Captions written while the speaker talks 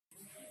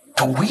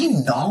Do we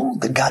know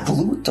the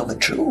gadlut of a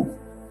Jew?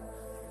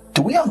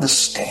 Do we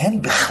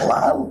understand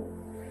bichlal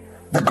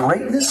the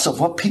greatness of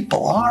what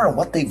people are and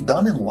what they've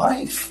done in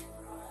life?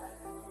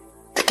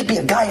 There could be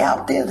a guy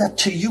out there that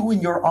to you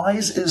in your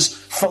eyes is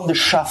from the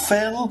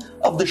shafel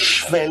of the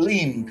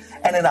shvelim,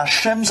 and in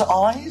Hashem's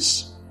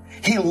eyes,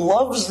 He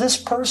loves this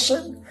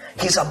person.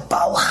 He's a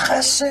Baal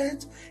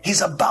Chesed. He's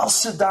a Baal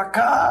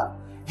Tzedakah.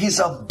 He's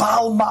a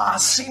Baal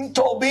Ma'asim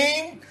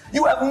Tobim.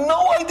 You have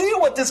no idea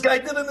what this guy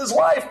did in his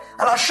life.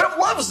 And Hashem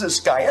loves this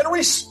guy and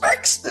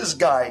respects this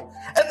guy.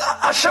 And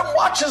Hashem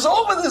watches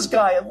over this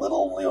guy. And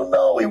little you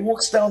know, he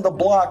walks down the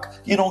block.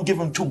 You don't give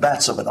him 2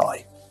 bats of an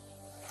eye.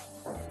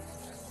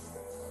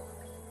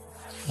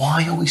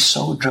 Why are we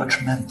so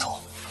judgmental?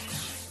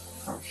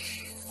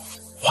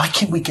 Why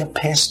can't we get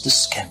past the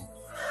skin?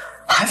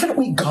 Haven't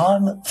we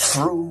gone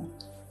through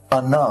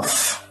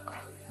enough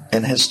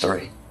in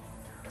history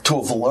to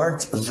have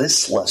learned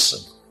this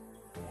lesson?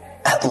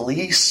 At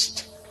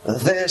least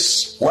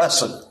this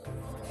lesson.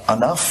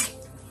 Enough?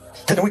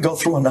 Didn't we go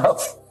through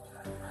enough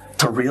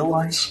to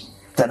realize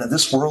that in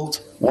this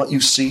world, what you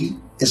see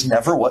is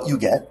never what you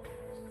get?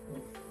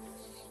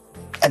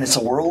 And it's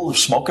a world of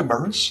smoke and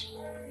mirrors?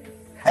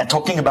 And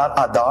talking about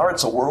Adar,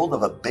 it's a world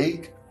of a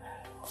big,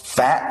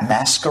 fat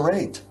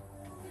masquerade.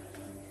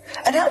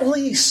 And at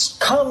least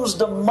comes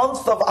the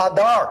month of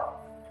Adar.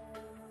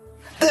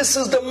 This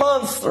is the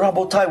month,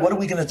 Rabotai, what are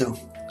we going to do?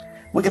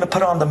 We're going to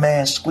put on the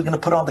mask. We're going to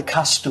put on the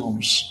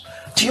costumes.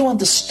 Do you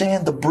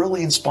understand the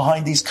brilliance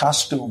behind these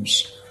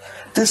costumes?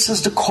 This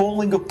is the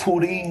calling of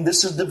Purim.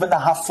 This is the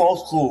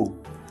V'nahafochu.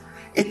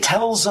 It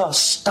tells us,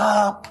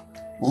 stop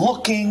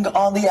looking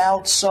on the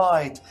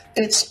outside.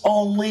 It's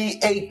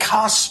only a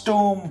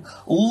costume.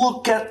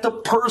 Look at the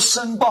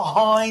person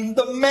behind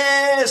the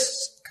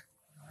mask.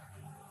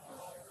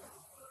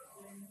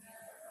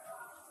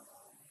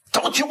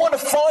 Don't you want to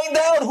find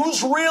out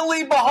who's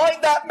really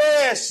behind that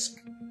mask?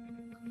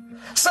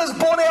 Says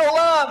Borei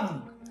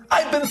Olam,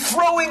 I've been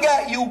throwing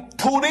at you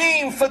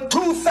Purim for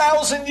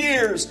 2,000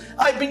 years.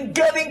 I've been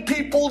getting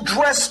people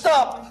dressed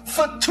up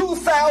for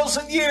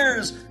 2,000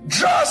 years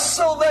just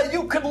so that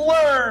you can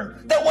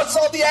learn that what's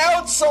on the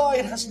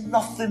outside has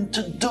nothing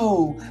to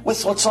do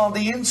with what's on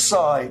the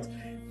inside.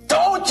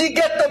 Don't you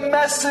get the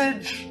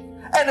message?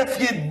 And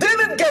if you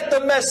didn't get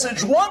the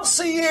message once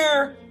a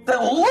year, then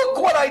look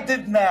what I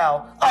did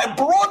now. I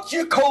brought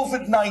you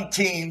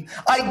COVID-19.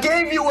 I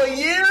gave you a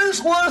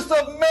year's worth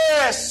of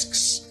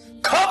masks.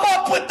 Come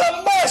up with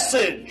the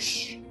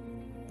message.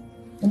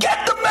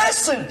 Get the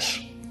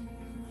message.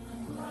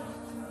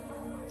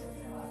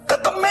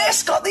 That the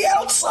mask on the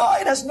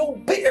outside has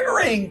no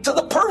bearing to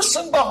the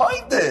person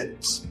behind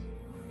it.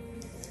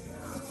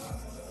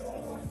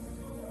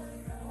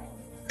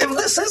 If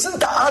this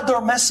isn't the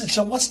Adar message,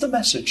 then what's the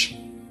message?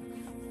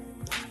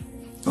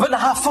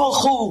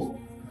 V'nahafochu.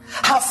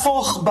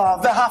 Hafoch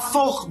ba,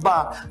 v'hafoch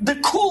ba,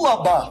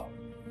 dekula ba.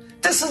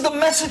 This is the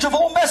message of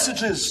all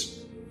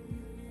messages.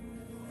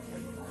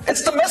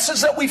 It's the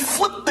message that we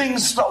flip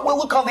things, so we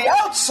look on the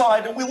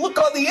outside and we look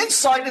on the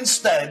inside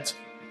instead.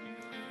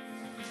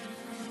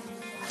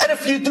 And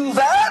if you do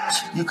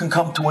that, you can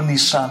come to a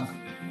Nisan.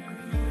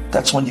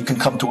 That's when you can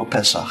come to a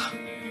Pesach.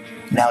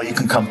 Now you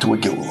can come to a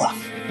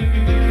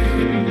Geulah.